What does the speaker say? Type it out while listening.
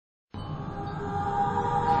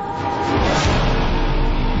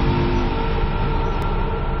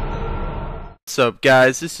What's up,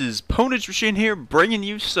 guys? This is iPwnMachine here, bringing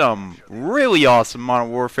you some really awesome Modern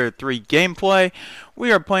Warfare 3 gameplay.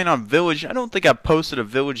 We are playing on Village. I don't think I posted a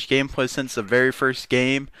Village gameplay since the very first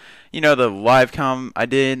game. You know, the live com I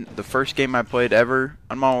did, the first game I played ever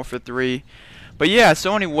on Modern Warfare 3. But yeah,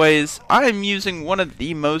 so anyways, I am using one of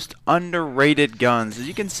the most underrated guns. As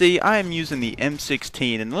you can see, I am using the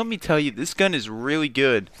M16, and let me tell you, this gun is really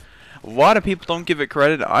good. A lot of people don't give it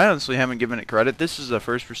credit. I honestly haven't given it credit. This is the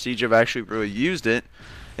first Prestige I've actually really used it.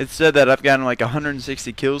 It said that I've gotten like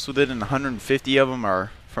 160 kills with it, and 150 of them are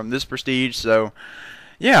from this Prestige. So,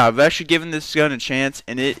 yeah, I've actually given this gun a chance,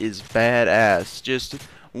 and it is badass. Just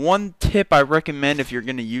one tip I recommend if you're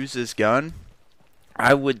going to use this gun,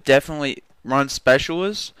 I would definitely run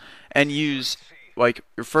Specialist and use, like,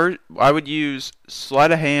 I would use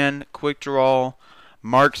Sleight of Hand, Quick Draw,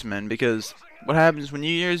 Marksman, because what happens when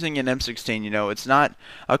you're using an M16, you know, it's not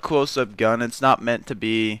a close-up gun. It's not meant to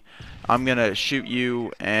be, I'm going to shoot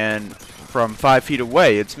you and from 5 feet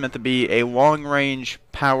away. It's meant to be a long-range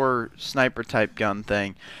power sniper type gun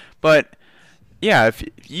thing. But, yeah, if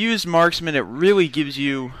you use Marksman, it really gives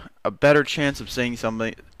you a better chance of seeing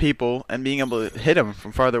people and being able to hit them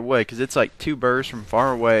from farther away, because it's like 2 bursts from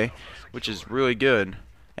far away, which is really good.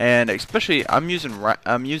 And especially, I'm using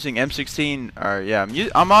M16. Or yeah,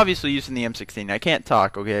 I'm obviously using the M16. I can't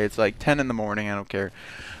talk. Okay, it's like 10 in the morning. I don't care.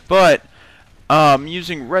 But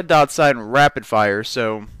using red dot sight and rapid fire.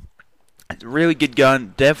 So it's a really good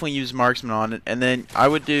gun. Definitely use Marksman on it. And then I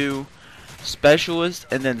would do Specialist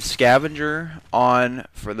and then Scavenger on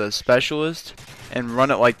for the Specialist and run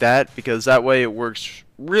it like that, because that way it works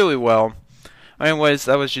really well. Anyways,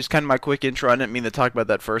 that was just kind of my quick intro. I didn't mean to talk about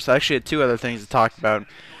that first. I actually had 2 other things to talk about.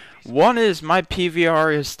 One is my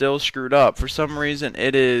PVR is still screwed up. For some reason,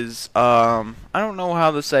 it is, I don't know how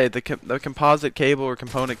to say it. The composite cable or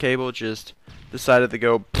component cable just decided to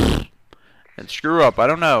go and screw up. I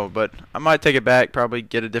don't know, but I might take it back, probably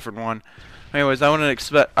get a different one. Anyways, I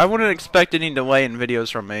wouldn't expect any delay in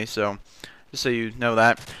videos from me, so just so you know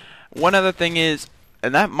that. One other thing is,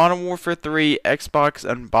 in that Modern Warfare 3 Xbox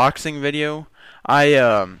unboxing video, I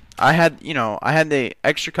had the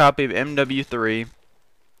extra copy of MW3,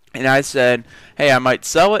 and I said, hey, I might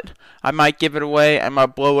sell it, I might give it away, I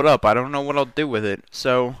might blow it up. I don't know what I'll do with it.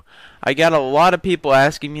 So I got a lot of people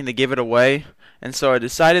asking me to give it away, and so I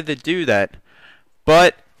decided to do that.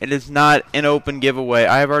 But it is not an open giveaway.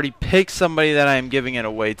 I have already picked somebody that I am giving it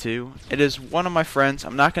away to. It is one of my friends.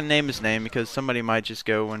 I'm not going to name his name because somebody might just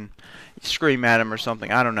go and scream at him or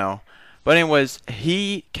something. I don't know. But anyways,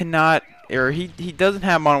 he cannot, or he doesn't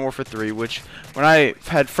have Modern Warfare 3, which when I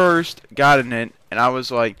had first gotten it, and I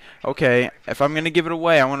was like, okay, if I'm going to give it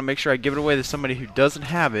away, I want to make sure I give it away to somebody who doesn't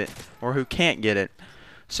have it or who can't get it.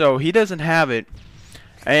 So he doesn't have it,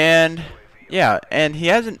 and yeah, and he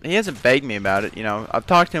hasn't begged me about it. You know, I've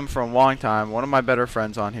talked to him for a long time. One of my better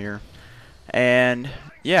friends on here, and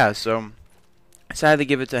yeah, so I decided to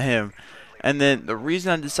give it to him. And then the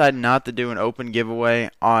reason I decided not to do an open giveaway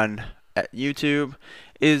on YouTube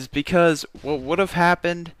is because what would have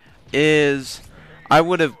happened is I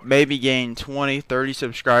would have maybe gained 20, 30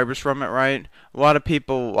 subscribers from it, right? A lot of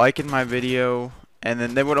people liking my video, and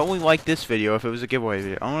then they would only like this video if it was a giveaway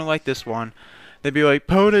video. Only like this one. They'd be like,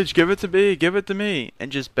 Ponage, give it to me,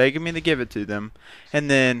 and just begging me to give it to them. And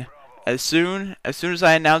then as soon as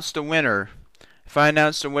I announced a winner, if I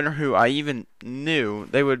announced a winner who I even knew,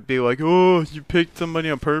 they would be like, oh, you picked somebody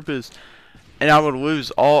on purpose. And I would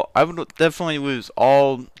definitely lose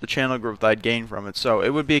all the channel growth I'd gained from it. So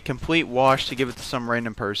it would be a complete wash to give it to some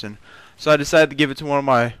random person. So I decided to give it to one of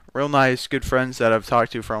my real nice, good friends that I've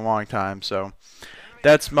talked to for a long time. So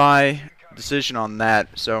that's my decision on that.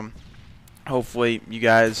 So hopefully you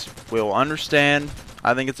guys will understand.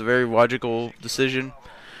 I think it's a very logical decision.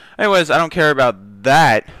 Anyways, I don't care about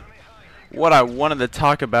that. What I wanted to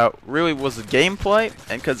talk about really was the gameplay,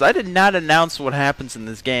 and because I did not announce what happens in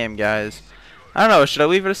this game, guys. I don't know, should I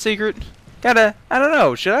leave it a secret? I don't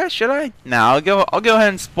know, should I? No, I'll go ahead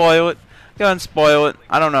and spoil it. Go ahead and spoil it.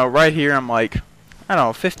 I don't know, right here I'm like, I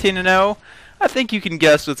don't know, 15-0. I think you can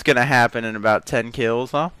guess what's gonna happen in about 10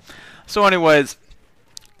 kills, huh? So anyways,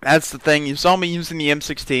 that's the thing. You saw me using the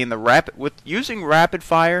M16. Using rapid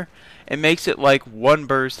fire, it makes it like 1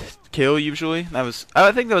 burst kill usually.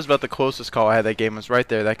 I think that was about the closest call I had that game, was right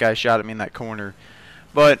there. That guy shot at me in that corner.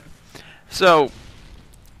 But so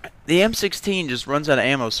the M16 just runs out of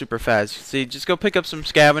ammo super fast. See, just go pick up some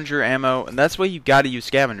scavenger ammo, and that's why you got to use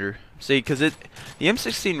scavenger. See, because the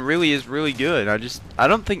M16 really is really good. I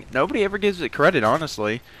don't think nobody ever gives it credit,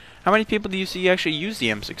 honestly. How many people do you see actually use the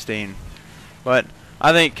M16? But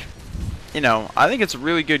I think, you know, I think it's a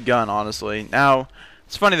really good gun, honestly. Now,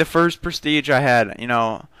 It's funny, the first prestige I had, you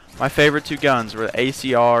know, my favorite two guns were the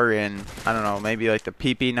ACR and, I don't know, maybe like the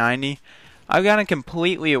PP90. I've gotten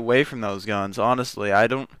completely away from those guns, honestly. I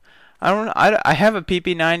have a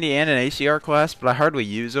PP90 and an ACR class, but I hardly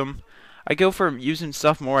use them. I go for using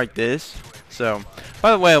stuff more like this. So,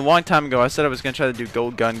 by the way, a long time ago, I said I was going to try to do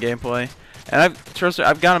gold gun gameplay. And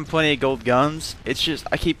I've gotten plenty of gold guns. It's just,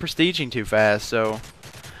 I keep prestiging too fast, so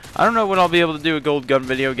I don't know when I'll be able to do a gold gun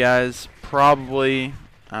video, guys. Probably,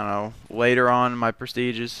 I don't know, later on in my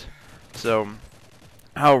prestiges. So,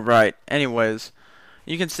 alright, anyways,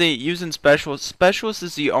 you can see using Specialist. Specialist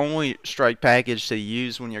is the only strike package to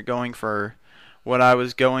use when you're going for what I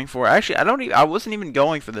was going for. Actually, I wasn't even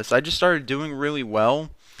going for this. I just started doing really well,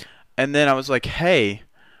 and then I was like, hey,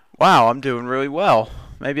 wow, I'm doing really well.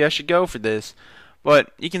 Maybe I should go for this.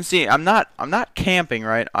 But you can see I'm not camping,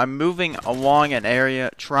 right? I'm moving along an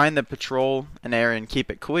area, trying to patrol an area and keep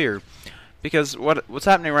it clear. Because what's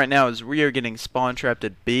happening right now is we are getting spawn trapped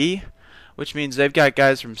at B, which means they've got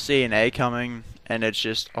guys from C and A coming, and it's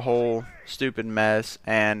just a whole stupid mess,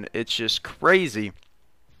 and it's just crazy.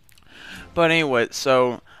 But anyway,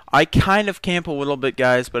 so I kind of camp a little bit,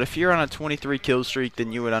 guys, but if you're on a 23 kill streak,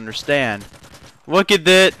 then you would understand. Look at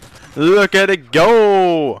that! Look at it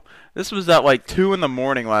go! This was at like 2 in the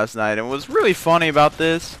morning last night, and what's really funny about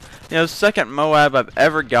this, you know, second MOAB I've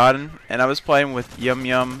ever gotten, and I was playing with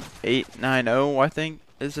YumYum890, I think,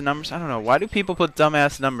 is the numbers. I don't know, why do people put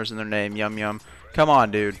dumbass numbers in their name, YumYum? Come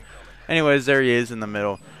on, dude. Anyways, there he is in the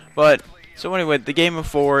middle. But, so anyway, the game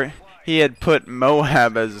before, he had put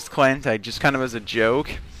MOAB as his clan tag, just kind of as a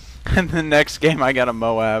joke. And the next game I got a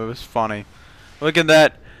MOAB. It was funny. Look at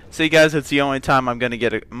that. See, guys, it's the only time I'm going to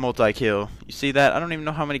get a multi-kill. You see that? I don't even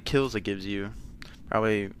know how many kills it gives you.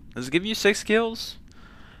 Probably, does it give you 6 kills?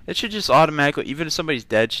 It should just automatically, even if somebody's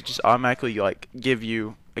dead, it should just automatically, like, give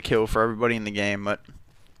you a kill for everybody in the game. But,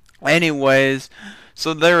 anyways,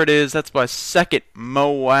 so there it is. That's my second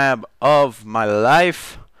MOAB of my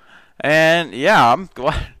life. And, yeah, I'm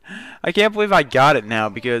glad. I can't believe I got it now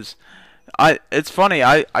because it's funny,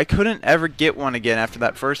 I couldn't ever get one again after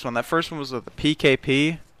that first one. That first one was with the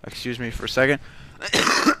PKP. Excuse me for a second.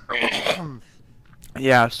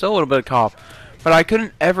 Yeah, still a little bit of cough. But I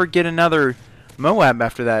couldn't ever get another MOAB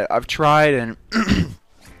after that. I've tried and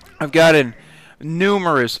I've gotten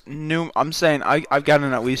I'm saying I've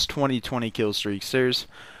gotten at least 20 kill streaks.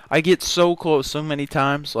 I get so close so many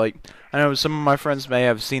times. Like, I know some of my friends may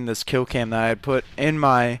have seen this kill cam that I had put in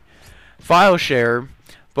my file share,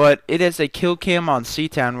 but it is a kill cam on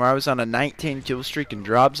C-Town where I was on a 19 kill streak in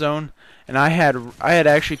drop zone, and I had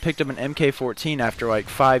actually picked up an MK14 after like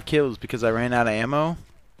 5 kills because I ran out of ammo.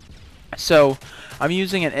 So I'm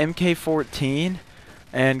using an MK14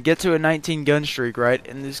 and get to a 19 gun streak, right?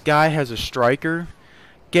 And this guy has a striker.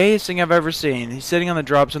 Gayest thing I've ever seen. He's sitting on the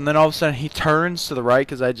drops, and then all of a sudden he turns to the right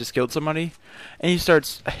because I just killed somebody, and he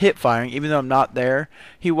starts hip firing even though I'm not there.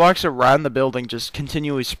 He walks around the building just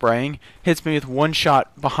continually spraying, hits me with one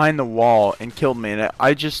shot behind the wall and killed me, and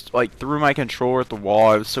I just like threw my controller at the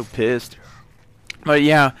wall. I was so pissed. But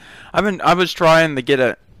yeah, I was trying to get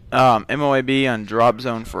a MOAB on drop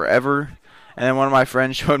zone forever, and then one of my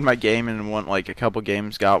friends showed my game and won like a couple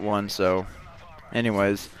games, got one. So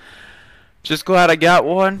anyways, just glad I got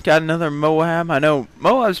one. Got another MOAB. I know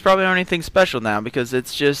MOABs probably aren't anything special now because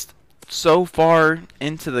it's just so far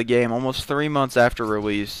into the game, almost 3 months after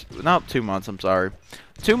release. Not 2 months, I'm sorry.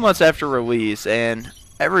 2 months after release, and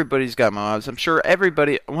everybody's got MOABs. I'm sure every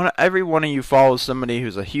one of you follows somebody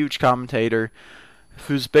who's a huge commentator,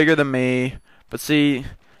 who's bigger than me. But see,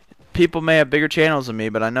 people may have bigger channels than me,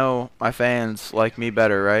 but I know my fans like me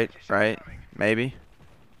better, right? Right? Maybe.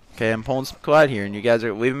 Okay, I'm pulling some Clyde here, and you guys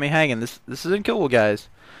are leaving me hanging. This isn't cool, guys.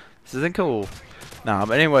 This isn't cool. Nah,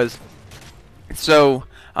 but anyways, so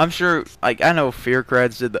I'm sure, like, I know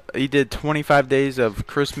FearCreds he did 25 days of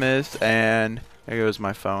Christmas, and there goes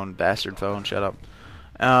my phone, bastard phone. Shut up.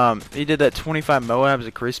 He did that 25 MOABs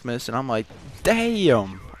at Christmas, and I'm like,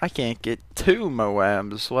 damn, I can't get 2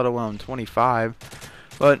 MOABs, let alone 25.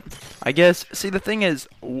 But I guess, see, the thing is,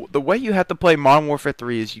 the way you have to play Modern Warfare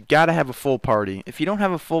 3 is you gotta have a full party. If you don't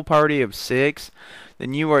have a full party of 6,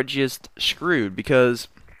 then you are just screwed because,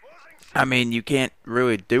 I mean, you can't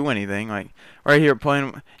really do anything. Like, right here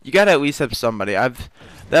playing, you gotta at least have somebody. That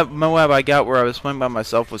MOAB I got where I was playing by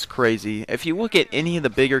myself was crazy. If you look at any of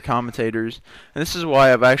the bigger commentators, and this is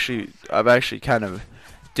why I've actually kind of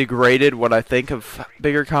degraded what I think of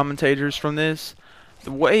bigger commentators from this.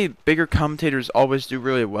 The way bigger commentators always do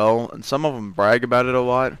really well, and some of them brag about it a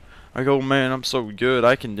lot. Like, oh man, I'm so good,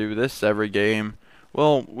 I can do this every game.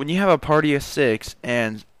 Well, when you have a party of 6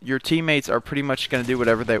 and your teammates are pretty much going to do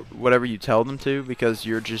whatever you tell them to because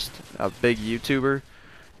you're just a big YouTuber,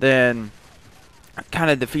 then it kind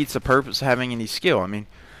of defeats the purpose of having any skill. I mean,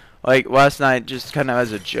 like last night, just kind of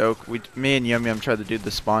as a joke, me and Yum Yum tried to do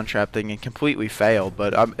the spawn trap thing and completely failed.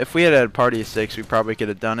 But if we had a party of 6, we probably could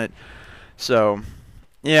have done it. So,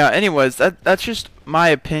 yeah. Anyways, that's just my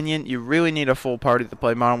opinion. You really need a full party to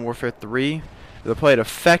play Modern Warfare 3 to play it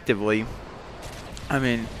effectively. I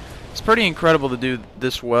mean, it's pretty incredible to do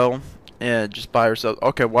this well, just by yourself.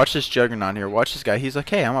 Okay, watch this Juggernaut here. Watch this guy. He's like,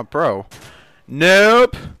 hey, I'm a pro.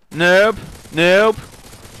 Nope. Nope. Nope.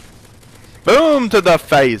 Boom to the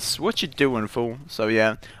face. What you doing, fool? So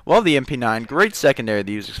yeah, love the MP9. Great secondary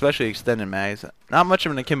to use, especially extended mags. Not much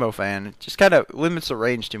of an akimbo fan. It just kind of limits the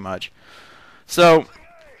range too much. So,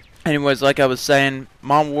 anyways, like I was saying,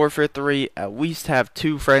 Modern Warfare 3, at least have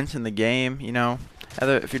 2 friends in the game. You know,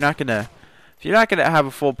 if you're not gonna have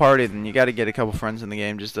a full party, then you got to get a couple friends in the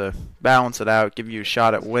game just to balance it out, give you a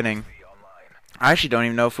shot at winning. I actually don't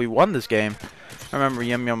even know if we won this game. I remember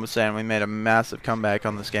Yum Yum was saying we made a massive comeback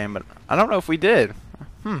on this game, but I don't know if we did.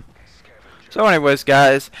 So anyways,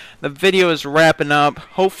 guys, the video is wrapping up.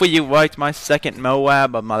 Hopefully you liked my second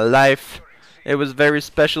MOAB of my life. It was very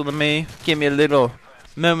special to me. Give me a little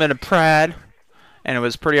moment of pride. And it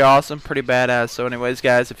was pretty awesome, pretty badass. So anyways,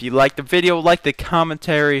 guys, if you liked the video, like the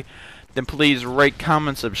commentary, then please rate,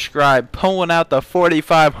 comment, subscribe. Pulling out the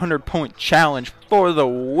 4,500 point challenge for the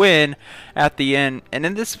win at the end. And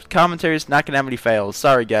in this commentary, it's not going to have any fails.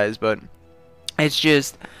 Sorry, guys, but it's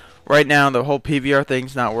just right now the whole PVR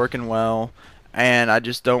thing's not working well. And I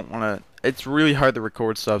just don't want to. It's really hard to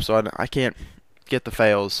record stuff, so I can't get the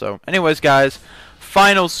fails. So, anyways, guys.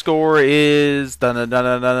 Final score is boom,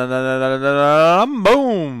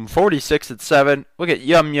 46-7. Look at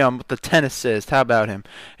Yum Yum with the 10 assists. How about him?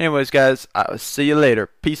 Anyways, guys, I'll see you later.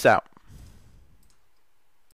 Peace out.